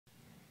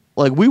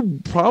like we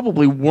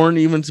probably weren't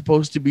even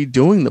supposed to be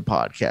doing the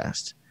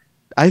podcast.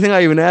 I think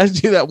I even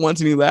asked you that once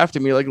and you laughed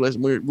at me like,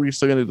 listen, we're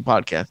still gonna do the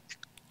podcast.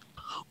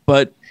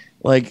 But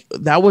like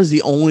that was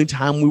the only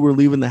time we were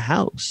leaving the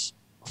house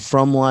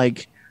from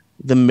like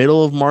the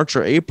middle of March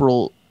or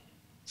April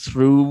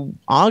through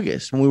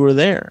August when we were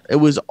there. It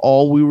was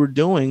all we were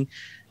doing.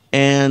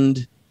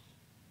 And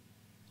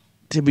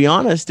to be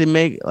honest, it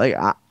make like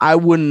I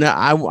wouldn't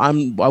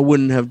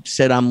have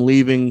said I'm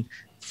leaving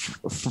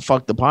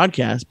fuck the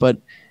podcast, but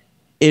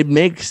it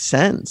makes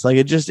sense. Like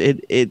it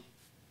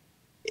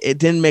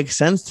didn't make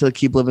sense to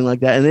keep living like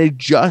that, and it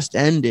just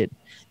ended.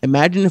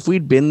 Imagine if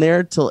we'd been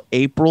there till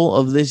April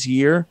of this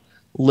year,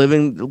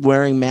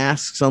 wearing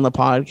masks on the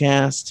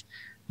podcast.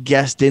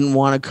 Guests didn't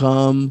want to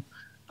come.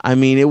 I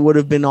mean, it would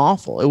have been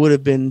awful. It would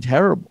have been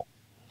terrible.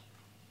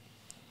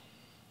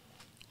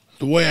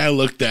 The way I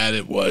looked at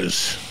it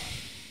was,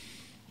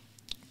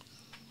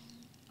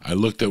 I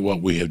looked at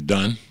what we had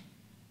done.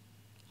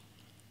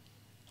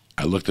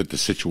 I looked at the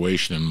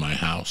situation in my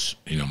house.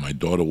 You know, my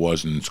daughter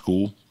wasn't in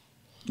school.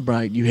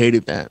 Right, you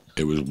hated that.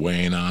 It was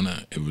weighing on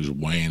her. It was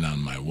weighing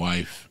on my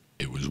wife.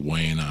 It was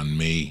weighing on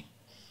me.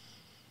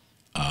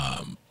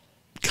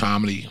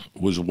 Comedy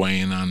was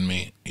weighing on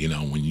me. You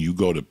know, when you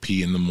go to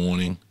pee in the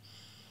morning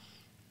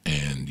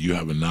and you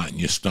have a knot in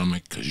your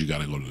stomach because you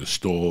got to go to the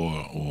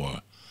store,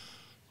 or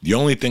the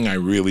only thing I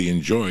really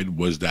enjoyed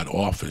was that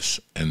office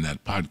and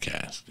that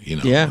podcast. You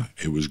know, yeah.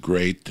 It was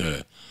great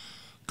to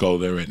go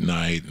there at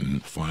night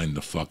and find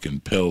the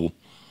fucking pill.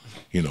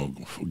 You know,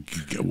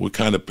 what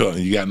kind of pill?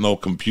 You got no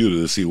computer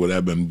to see what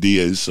MMD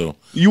is, so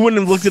you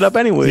wouldn't have looked it up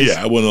anyways.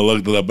 Yeah, I wouldn't have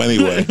looked it up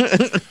anyway.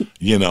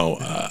 You know,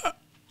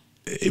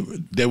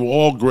 they were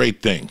all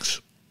great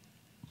things,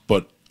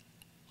 but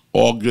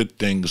all good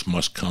things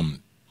must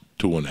come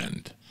to an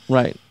end.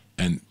 Right.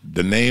 And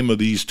the name of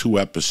these 2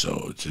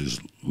 episodes is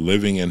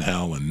Living in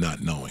Hell and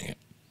Not Knowing It.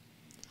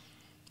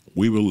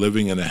 We were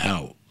living in a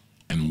hell,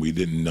 and we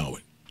didn't know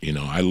it. You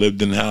know, I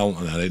lived in hell,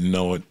 and I didn't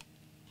know it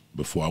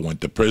before I went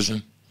to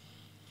prison.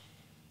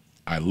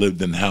 I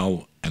lived in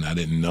hell, and I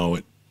didn't know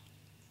it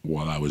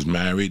while I was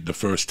married the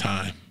first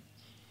time.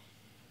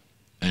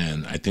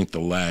 And I think the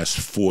last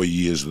 4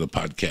 years of the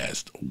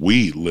podcast,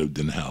 we lived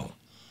in hell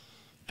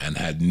and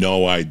had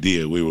no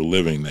idea we were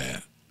living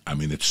there. I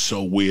mean, it's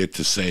so weird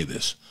to say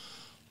this,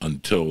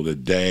 until the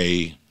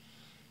day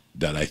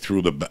that I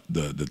threw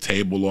the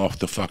table off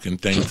the fucking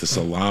thing to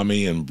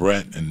Salami and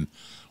Brett, and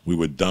we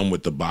were done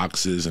with the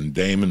boxes, and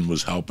Damon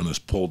was helping us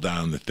pull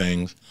down the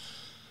things.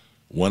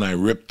 When I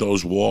ripped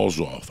those walls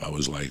off, I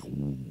was like,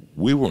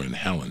 we were in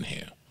hell in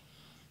here.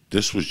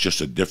 This was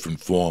just a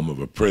different form of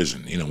a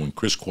prison. You know, when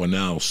Chris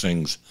Cornell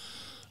sings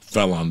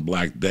Fell on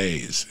Black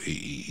Days,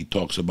 he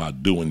talks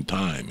about doing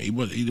time. He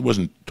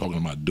wasn't talking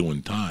about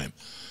doing time.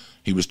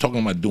 He was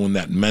talking about doing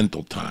that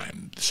mental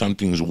time.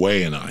 Something's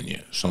weighing on you.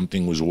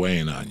 Something was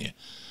weighing on you.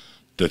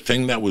 The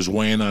thing that was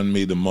weighing on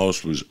me the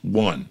most was,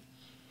 1,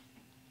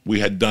 we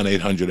had done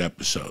 800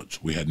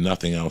 episodes. We had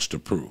nothing else to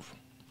prove.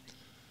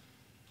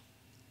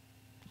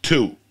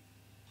 2,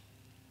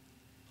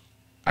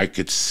 I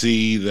could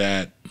see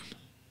that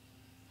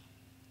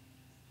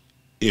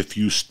if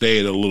you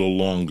stayed a little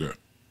longer,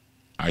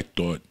 I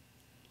thought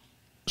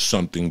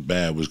something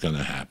bad was going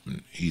to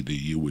happen. Either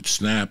you would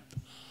snap,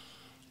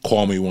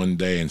 call me one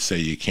day and say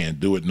you can't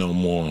do it no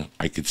more.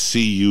 I could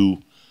see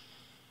you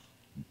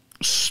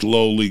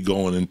slowly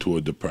going into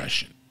a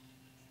depression.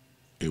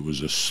 It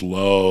was a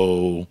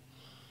slow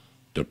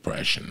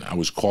depression. I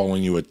was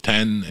calling you at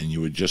 10 and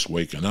you were just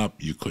waking up.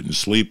 You couldn't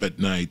sleep at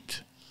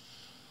night.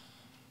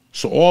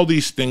 So all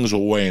these things were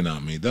weighing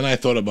on me. Then I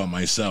thought about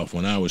myself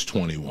when I was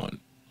 21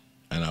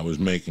 and I was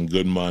making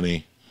good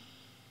money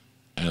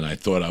and I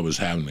thought I was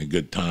having a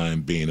good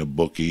time being a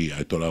bookie.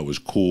 I thought I was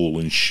cool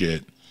and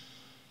shit.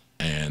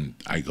 And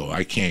I go,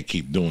 I can't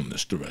keep doing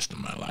this the rest of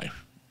my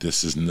life.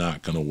 This is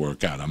not going to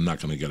work out. I'm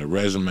not going to get a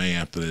resume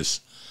after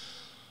this.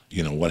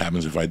 You know, what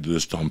happens if I do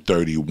this till I'm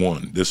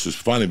 31? This was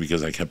funny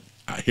because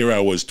here I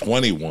was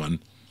 21,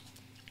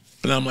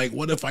 and I'm like,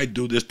 what if I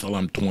do this till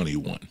I'm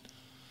 21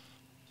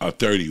 or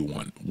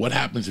 31? What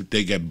happens if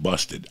they get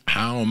busted?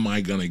 How am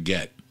I going to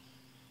get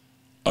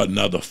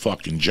another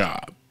fucking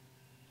job?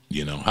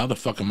 You know, how the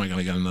fuck am I going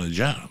to get another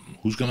job?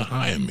 Who's going to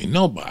hire me?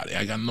 Nobody.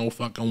 I got no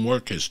fucking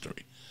work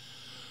history.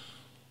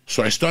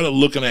 So I started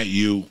looking at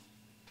you,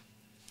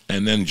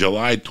 and then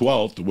July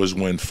 12th was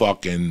when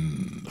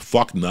fucking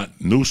fucknut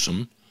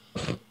Newsom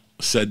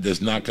said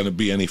there's not going to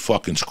be any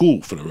fucking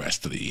school for the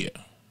rest of the year.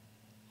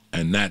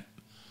 And that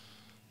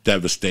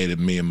devastated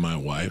me and my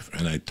wife.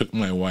 And I took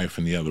my wife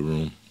in the other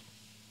room,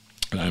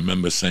 and I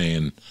remember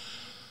saying,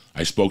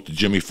 I spoke to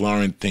Jimmy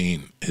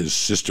Florentine. His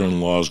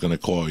sister-in-law is going to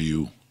call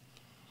you.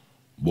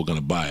 We're going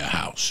to buy a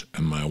house.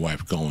 And my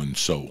wife going,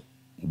 so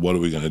what are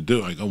we going to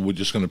do? I go, we're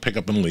just going to pick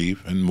up and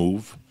leave and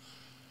move,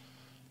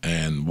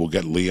 and we'll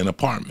get Lee an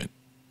apartment.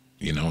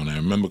 You know, and I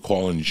remember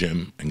calling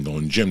Jim and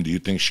going, Jim, do you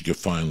think she could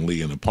find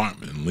Lee an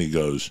apartment? And Lee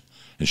goes,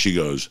 and she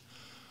goes,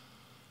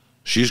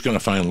 she's going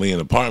to find Lee an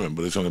apartment,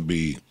 but it's going to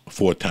be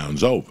 4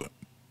 towns over.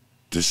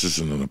 This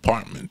isn't an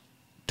apartment.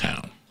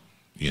 town,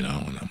 you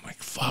know? And I'm like,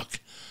 fuck,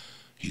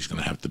 he's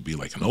going to have to be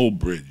like an Old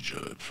Bridge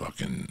or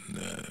fucking,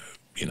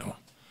 you know,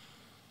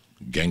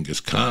 Genghis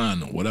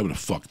Khan or whatever the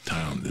fuck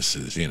town this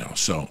is, you know?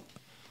 So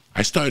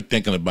I started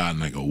thinking about it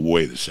and I go,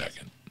 wait a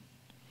second.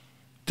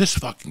 This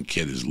fucking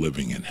kid is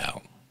living in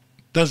hell.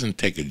 Doesn't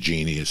take a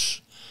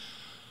genius.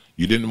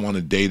 You didn't want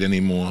to date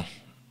anymore.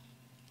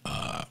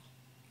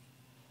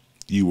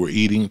 You were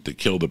eating to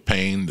kill the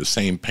pain, the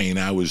same pain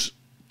I was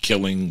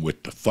killing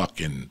with the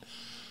fucking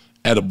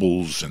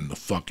edibles and the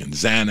fucking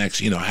Xanax.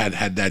 You know, I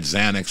had that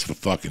Xanax for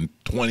fucking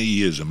 20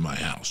 years in my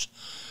house.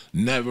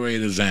 Never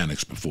ate a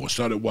Xanax before.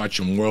 Started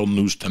watching World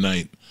News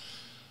Tonight,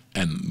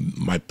 and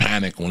my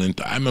panic went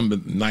into, I remember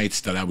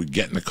nights that I would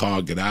get in the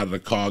car, get out of the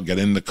car, get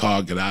in the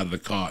car, get out of the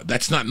car.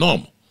 That's not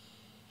normal.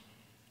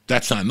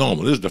 That's not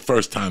normal. This is the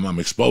first time I'm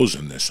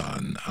exposing this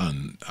on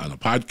a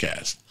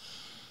podcast.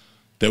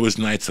 There was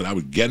nights that I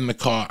would get in the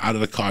car, out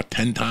of the car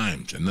 10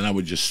 times, and then I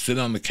would just sit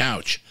on the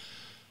couch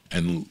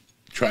and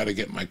try to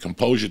get my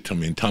composure to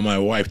me and tell my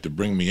wife to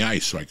bring me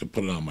ice so I could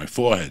put it on my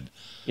forehead.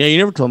 Yeah, you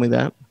never told me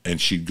that. And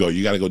she'd go,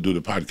 you got to go do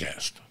the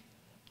podcast.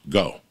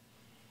 Go.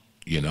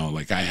 You know,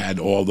 like I had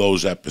all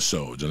those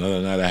episodes.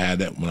 Another night I had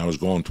that when I was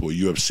going to a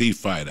UFC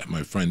fight at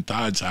my friend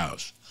Todd's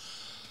house.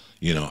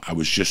 You know, I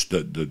was just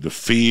the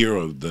fear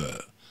of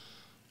the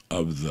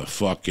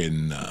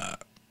fucking,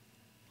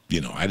 you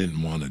know, I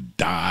didn't want to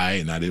die,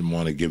 and I didn't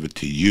want to give it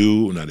to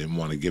you, and I didn't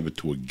want to give it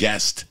to a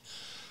guest.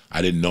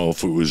 I didn't know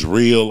if it was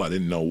real. I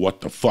didn't know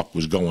what the fuck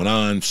was going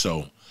on.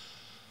 So,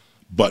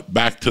 but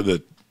back to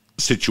the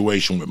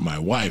situation with my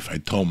wife, I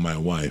told my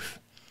wife,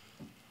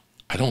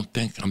 I don't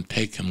think I'm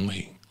taking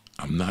Lee.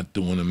 I'm not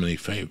doing him any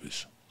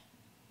favors.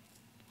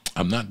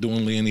 I'm not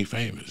doing Lee any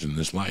favors in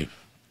this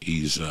life.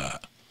 He's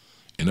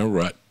in a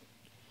rut.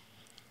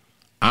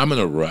 I'm in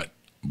a rut,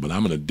 but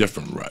I'm in a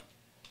different rut.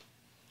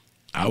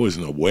 I was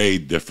in a way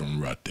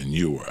different rut than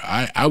you were.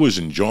 I was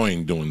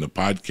enjoying doing the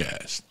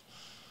podcast.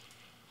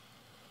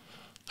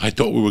 I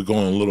thought we were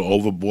going a little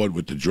overboard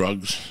with the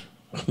drugs.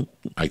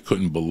 I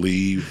couldn't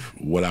believe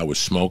what I was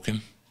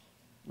smoking.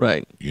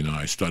 Right. You know,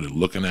 I started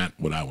looking at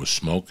what I was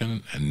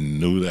smoking and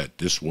knew that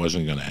this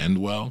wasn't going to end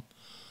well.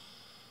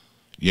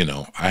 You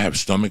know, I have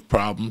stomach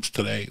problems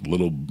today,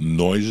 little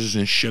noises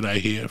and shit I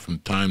hear from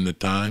time to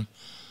time.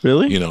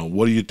 Really? You know,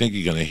 what do you think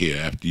you're going to hear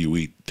after you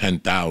eat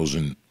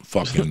 10,000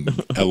 fucking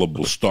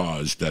edible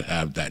stars that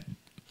have that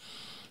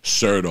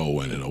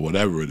Serto in it or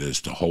whatever it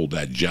is to hold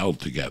that gel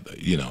together?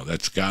 You know,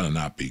 that's got to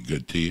not be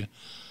good to you.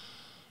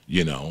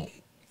 You know,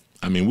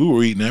 I mean, we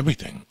were eating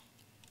everything.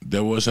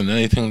 There wasn't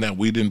anything that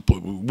we didn't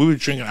put. We were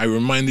drinking. I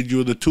reminded you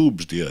of the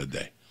tubes the other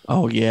day.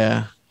 Oh,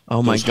 yeah.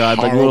 Oh, my Those God.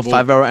 horrible, like little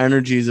 5-hour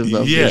energies of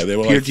those. Yeah, they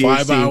were like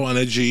THC. 5-hour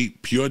energy,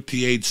 pure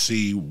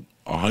THC,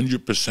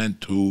 100%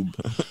 tube.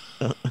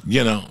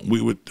 You know,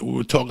 we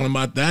were talking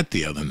about that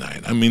the other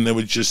night. I mean, there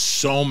were just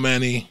so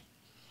many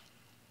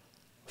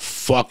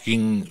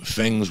fucking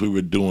things we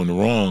were doing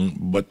wrong.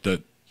 But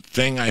the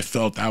thing I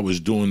felt I was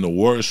doing the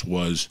worst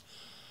was,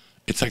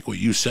 it's like what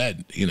you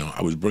said. You know,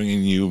 I was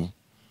bringing you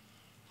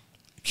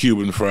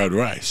Cuban fried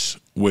rice,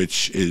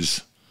 which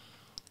is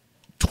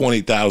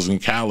 20,000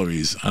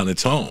 calories on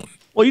its own.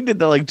 Well, you did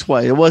that like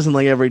twice. It wasn't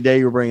like every day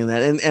you were bringing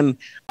that. And